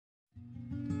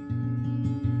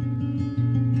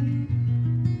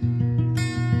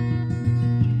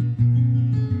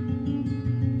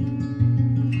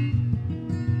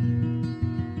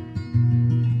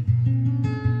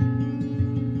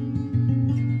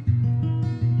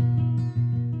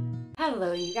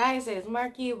Hello you guys, it is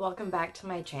Marky. Welcome back to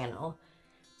my channel.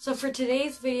 So for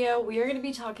today's video, we are going to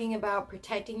be talking about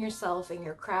protecting yourself in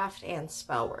your craft and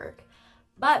spell work.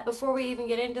 But before we even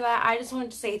get into that, I just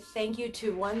wanted to say thank you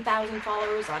to 1,000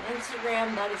 followers on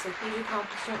Instagram. That is a huge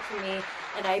accomplishment for me,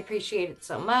 and I appreciate it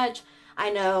so much. I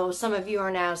know some of you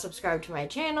are now subscribed to my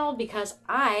channel because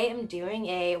I am doing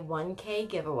a 1K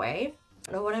giveaway.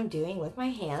 I don't know what I'm doing with my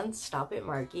hands. Stop it,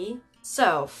 Marky.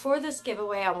 So for this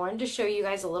giveaway, I wanted to show you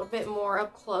guys a little bit more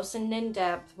up close and in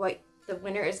depth what the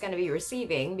winner is going to be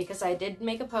receiving, because I did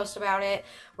make a post about it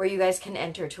where you guys can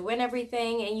enter to win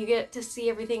everything and you get to see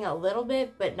everything a little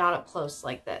bit, but not up close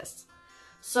like this.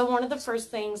 So one of the first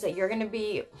things that you're going to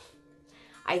be,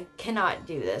 I cannot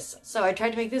do this. So I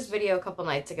tried to make this video a couple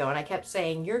nights ago and I kept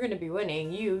saying, you're going to be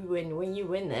winning, you win when you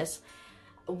win this.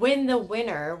 When the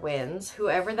winner wins,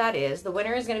 whoever that is, the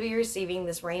winner is going to be receiving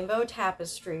this rainbow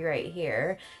tapestry right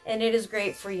here. And it is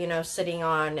great for, you know, sitting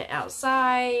on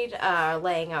outside,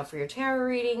 laying out for your tarot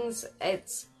readings.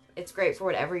 It's great for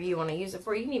whatever you want to use it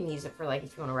for. You can even use it for, like,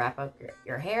 if you want to wrap up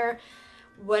your hair,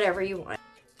 whatever you want.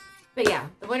 But yeah,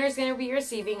 the winner is going to be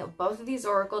receiving both of these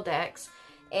oracle decks.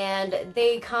 And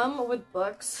they come with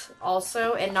books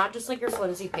also, and not just like your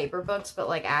flimsy paper books, but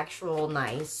like actual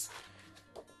nice,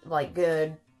 like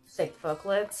good thick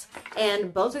booklets.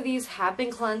 And both of these have been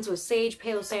cleansed with sage,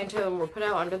 Palo Santo, and were put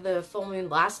out under the full moon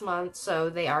last month, so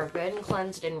they are good and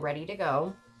cleansed and ready to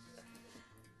go.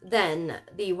 Then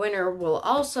the winner will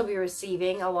also be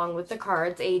receiving, along with the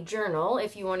cards, a journal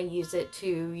if you want to use it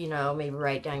to, you know, maybe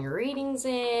write down your readings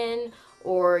in,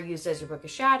 or use it as your book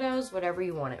of shadows, whatever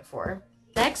you want it for.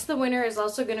 Next, the winner is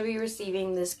also going to be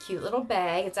receiving this cute little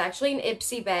bag. It's actually an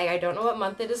Ipsy bag. I don't know what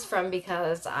month it is from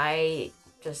because I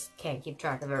just can't keep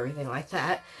track of everything like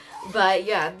that. But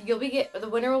yeah, the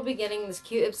winner will be getting this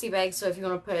cute Ipsy bag. So if you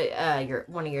want to put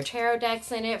one of your tarot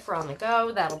decks in it for on the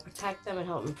go, that'll protect them and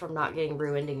help them from not getting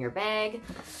ruined in your bag.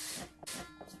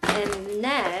 And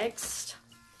next,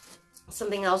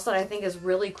 something else that I think is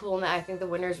really cool and that I think the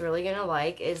winner is really gonna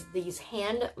like is these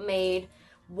handmade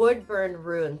wood-burned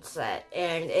ruin set,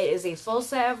 and it is a full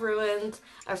set of ruins.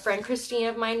 A friend Christine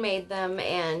of mine made them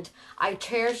and I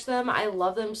cherish them. I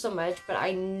love them so much, but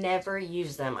I never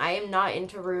use them. I am not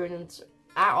into ruins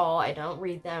at all. I don't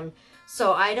read them,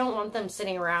 so I don't want them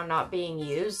sitting around not being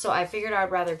used. So I figured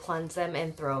I'd rather cleanse them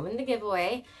and throw them in the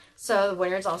giveaway. So the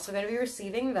winner is also going to be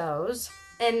receiving those.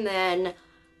 And then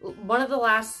one of the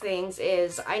last things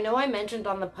is, I know I mentioned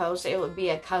on the post it would be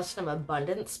a custom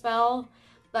abundance spell,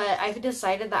 but I've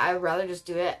decided that I would rather just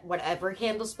do it whatever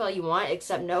candle spell you want,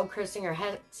 except no cursing or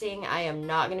hexing. I am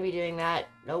not going to be doing that.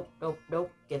 Nope, nope,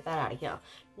 nope. Get that out of here.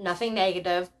 Nothing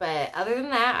negative, but other than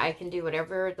that, I can do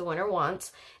whatever the winner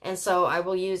wants. And so I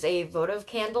will use a votive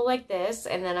candle like this,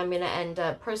 and then I'm going to end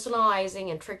up personalizing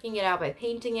and tricking it out by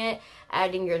painting it,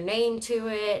 adding your name to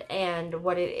it, and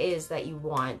what it is that you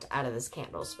want out of this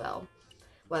candle spell.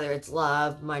 Whether it's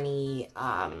love, money,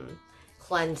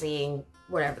 cleansing,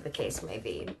 whatever the case may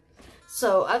be.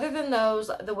 So other than those,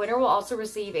 the winner will also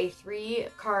receive a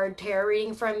 3-card tarot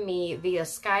reading from me via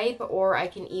Skype, or I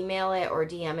can email it or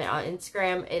DM it on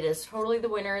Instagram. It is totally the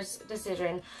winner's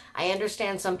decision. I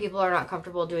understand some people are not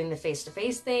comfortable doing the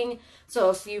face-to-face thing, so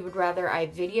if you would rather I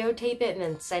videotape it and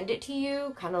then send it to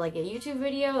you, kind of like a YouTube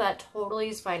video, that totally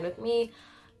is fine with me.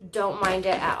 Don't mind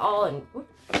it at all, and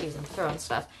geez, I'm throwing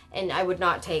stuff, and I would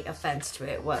not take offense to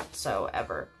it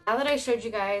whatsoever. Now that I showed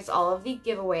you guys all of the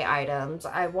giveaway items,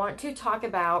 I want to talk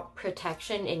about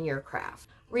protection in your craft.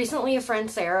 Recently, a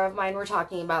friend Sarah of mine were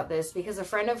talking about this because a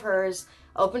friend of hers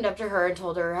opened up to her and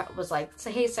told her, was like, so,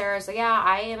 hey Sarah, so yeah,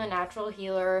 I am a natural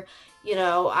healer, you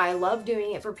know, I love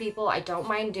doing it for people, I don't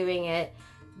mind doing it,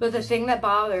 but the thing that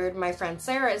bothered my friend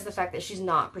Sarah is the fact that she's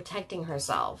not protecting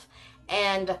herself.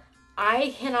 And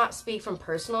I cannot speak from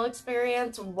personal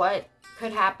experience what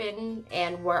could happen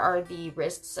and what are the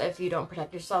risks if you don't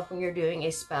protect yourself when you're doing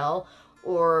a spell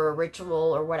or a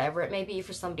ritual or whatever it may be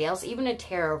for somebody else, even a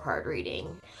tarot card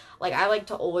reading. Like, I like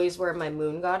to always wear my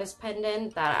moon goddess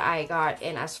pendant that I got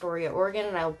in Astoria, Oregon,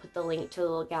 and I will put the link to the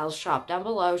little gal's shop down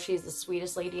below. She's the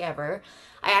sweetest lady ever.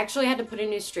 I actually had to put a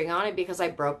new string on it because I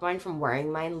broke mine from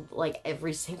wearing mine like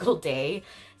every single day.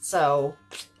 So,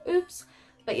 oops.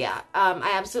 But yeah,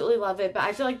 I absolutely love it, but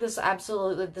I feel like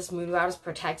this moon goddess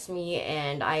protects me,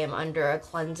 and I am under a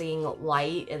cleansing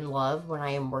light and love when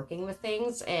I am working with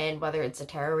things, and whether it's a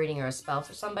tarot reading or a spell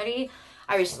for somebody.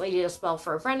 I recently did a spell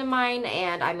for a friend of mine,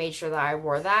 and I made sure that I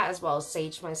wore that, as well as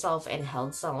saged myself and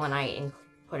held selenite and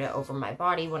put it over my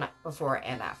body before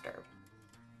and after.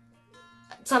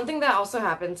 something that also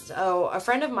happens, a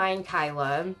friend of mine,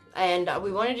 Kyla, and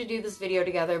we wanted to do this video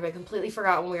together, but completely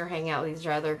forgot when we were hanging out with each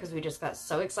other because we just got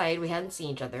so excited. We hadn't seen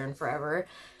each other in forever.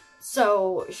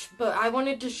 So, but I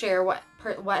wanted to share what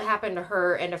happened to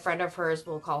her and a friend of hers,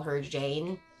 we'll call her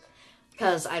Jane,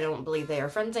 because I don't believe they are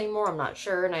friends anymore. I'm not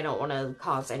sure, and I don't want to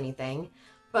cause anything.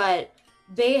 But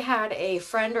they had a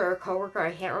friend or a coworker,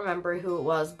 I can't remember who it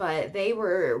was, but they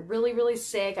were really, really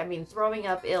sick. I mean, throwing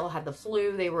up, ill, had the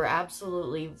flu. They were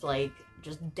absolutely, like,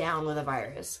 just down with a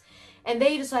virus. And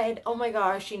they decided, oh my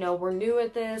gosh, you know, we're new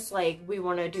at this. Like, we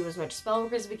want to do as much spell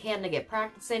work as we can to get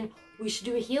practice in. We should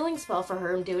do a healing spell for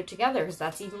her and do it together, because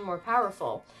that's even more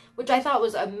powerful. Which I thought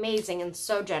was amazing and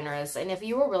so generous. And if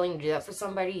you were willing to do that for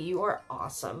somebody, you are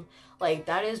awesome. Like,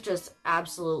 that is just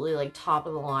absolutely, like, top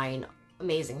of the line,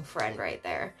 amazing friend right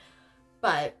there.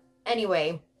 But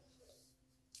anyway,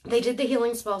 they did the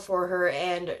healing spell for her,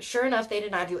 and sure enough, they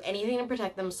did not do anything to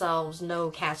protect themselves.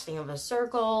 No casting of a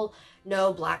circle,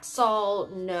 no black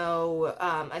salt, no,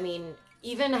 I mean,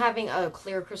 even having a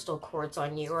clear crystal quartz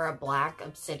on you or a black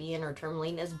obsidian or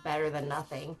tourmaline is better than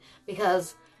nothing,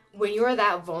 because when you are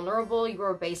that vulnerable, you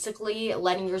are basically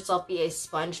letting yourself be a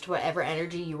sponge to whatever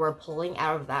energy you are pulling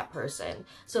out of that person.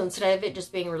 So instead of it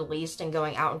just being released and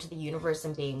going out into the universe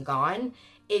and being gone,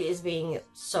 it is being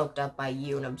soaked up by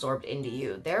you and absorbed into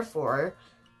you. Therefore,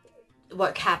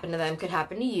 what happened to them could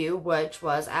happen to you, which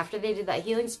was after they did that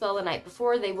healing spell the night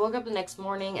before, they woke up the next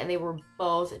morning and they were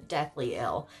both deathly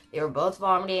ill. They were both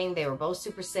vomiting. They were both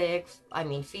super sick. I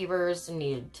mean, fevers,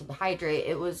 needed to hydrate.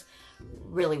 It was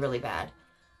really, really bad.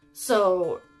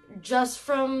 So just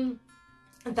from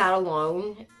that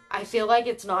alone, I feel like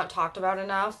it's not talked about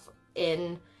enough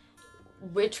in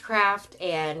witchcraft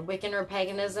and Wiccan or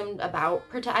paganism about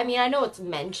I mean, I know it's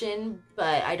mentioned,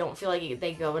 but I don't feel like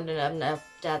they go into enough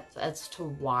depth as to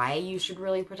why you should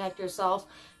really protect yourself.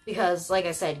 Because, like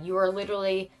I said, you are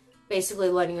literally basically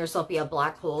letting yourself be a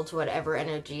black hole to whatever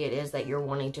energy it is that you're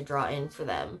wanting to draw in for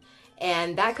them.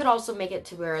 And that could also make it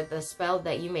to where the spell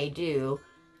that you may do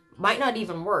might not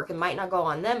even work. It might not go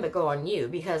on them, but go on you,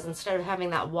 because instead of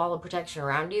having that wall of protection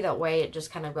around you, that way it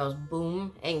just kind of goes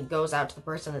boom and goes out to the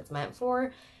person it's meant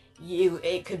for. You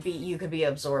could be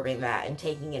absorbing that and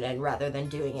taking it in rather than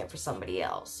doing it for somebody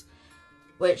else,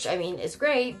 which, I mean, is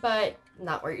great, but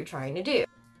not what you're trying to do.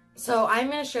 So I'm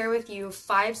going to share with you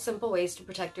 5 simple ways to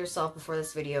protect yourself before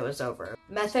this video is over.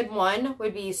 Method 1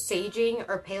 would be saging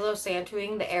or Palo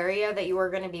Santoing the area that you are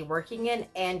going to be working in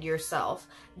and yourself.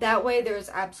 That way there's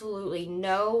absolutely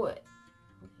no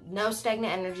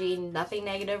stagnant energy, nothing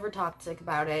negative or toxic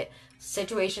about it.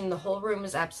 Situation, the whole room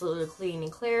is absolutely clean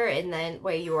and clear, and then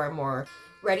way you are more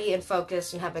ready and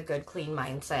focused and have a good clean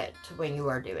mindset to when you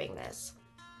are doing this.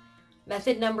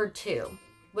 Method number 2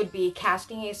 would be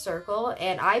casting a circle,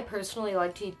 and I personally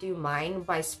like to do mine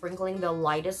by sprinkling the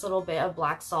lightest little bit of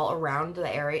black salt around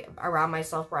the area around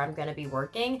myself where I'm going to be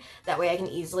working. That way I can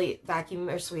easily vacuum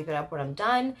or sweep it up when I'm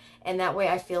done, and that way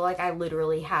I feel like I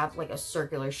literally have like a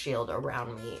circular shield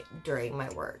around me during my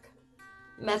work.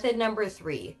 Method number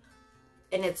 3,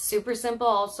 and it's super simple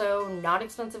also, not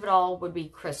expensive at all, would be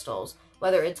crystals.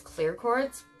 Whether it's clear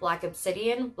quartz, black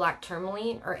obsidian, black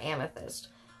tourmaline, or amethyst.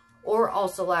 Or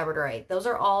also labradorite. Those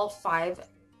are all 5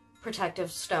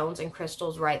 protective stones and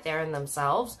crystals right there in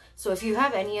themselves. So if you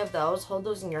have any of those, hold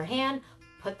those in your hand,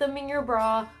 put them in your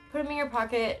bra, put them in your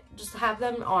pocket, just have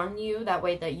them on you. That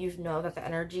way that you know that the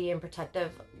energy and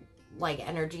protective, like,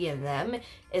 energy in them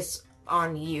is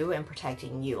on you and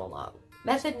protecting you alone.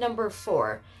 Method number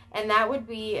 4, and that would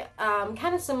be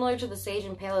kind of similar to the sage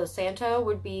and Palo Santo,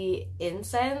 would be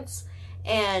incense.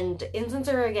 And incense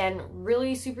are, again,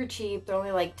 really super cheap. They're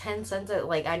only like 10 cents at,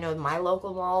 like, I know my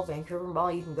local mall, Vancouver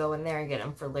Mall, you can go in there and get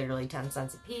them for literally 10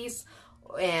 cents a piece.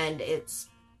 And it's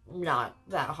not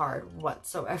that hard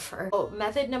whatsoever. Oh,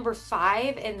 method number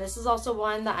 5, and this is also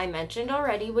one that I mentioned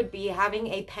already, would be having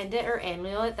a pendant or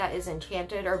amulet that is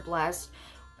enchanted or blessed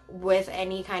with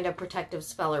any kind of protective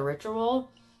spell or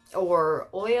ritual, or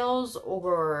oils,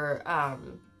 or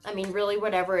I mean, really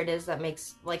whatever it is that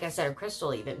makes, like I said, a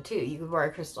crystal even too. You could wear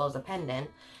a crystal as a pendant.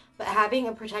 But having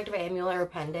a protective amulet or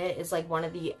pendant is like one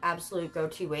of the absolute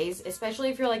go-to ways, especially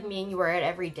if you're like me and you wear it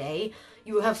every day.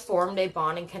 You have formed a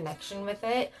bond and connection with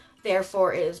it.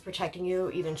 Therefore, it is protecting you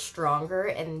even stronger,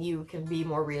 and you can be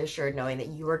more reassured knowing that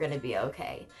you are going to be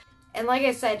okay. And like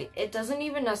I said, it doesn't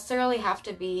even necessarily have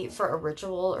to be for a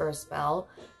ritual or a spell.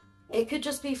 It could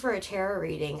just be for a tarot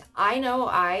reading. I know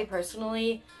I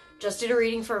personally just did a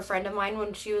reading for a friend of mine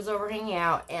when she was over hanging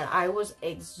out, and I was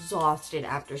exhausted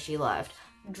after she left.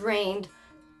 Drained,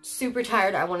 super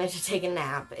tired. I wanted to take a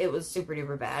nap. It was super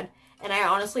duper bad. And I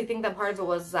honestly think that part of it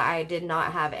was that I did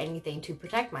not have anything to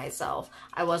protect myself.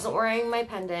 I wasn't wearing my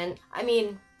pendant. I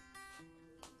mean,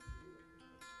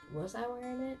 was I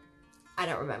wearing it? I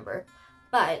don't remember.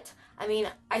 But, I mean,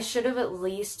 I should have at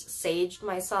least saged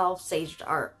myself, saged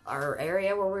our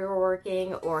area where we were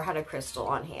working, or had a crystal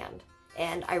on hand.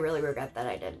 And I really regret that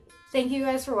I didn't. Thank you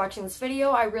guys for watching this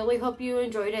video. I really hope you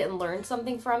enjoyed it and learned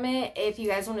something from it. If you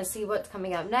guys want to see what's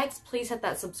coming up next, please hit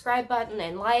that subscribe button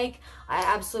and like. I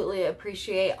absolutely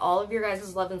appreciate all of your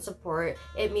guys' love and support.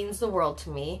 It means the world to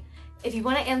me. If you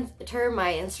want to enter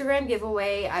my Instagram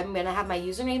giveaway, I'm going to have my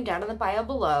username down in the bio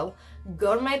below.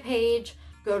 Go to my page,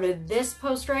 go to this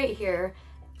post right here,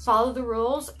 follow the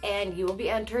rules, and you will be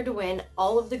entered to win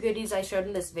all of the goodies I showed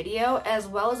in this video, as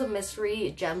well as a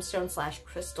mystery gemstone /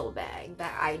 crystal bag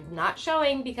that I'm not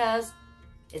showing because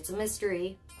it's a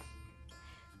mystery.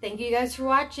 Thank you guys for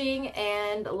watching,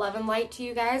 and love and light to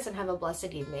you guys, and have a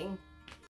blessed evening.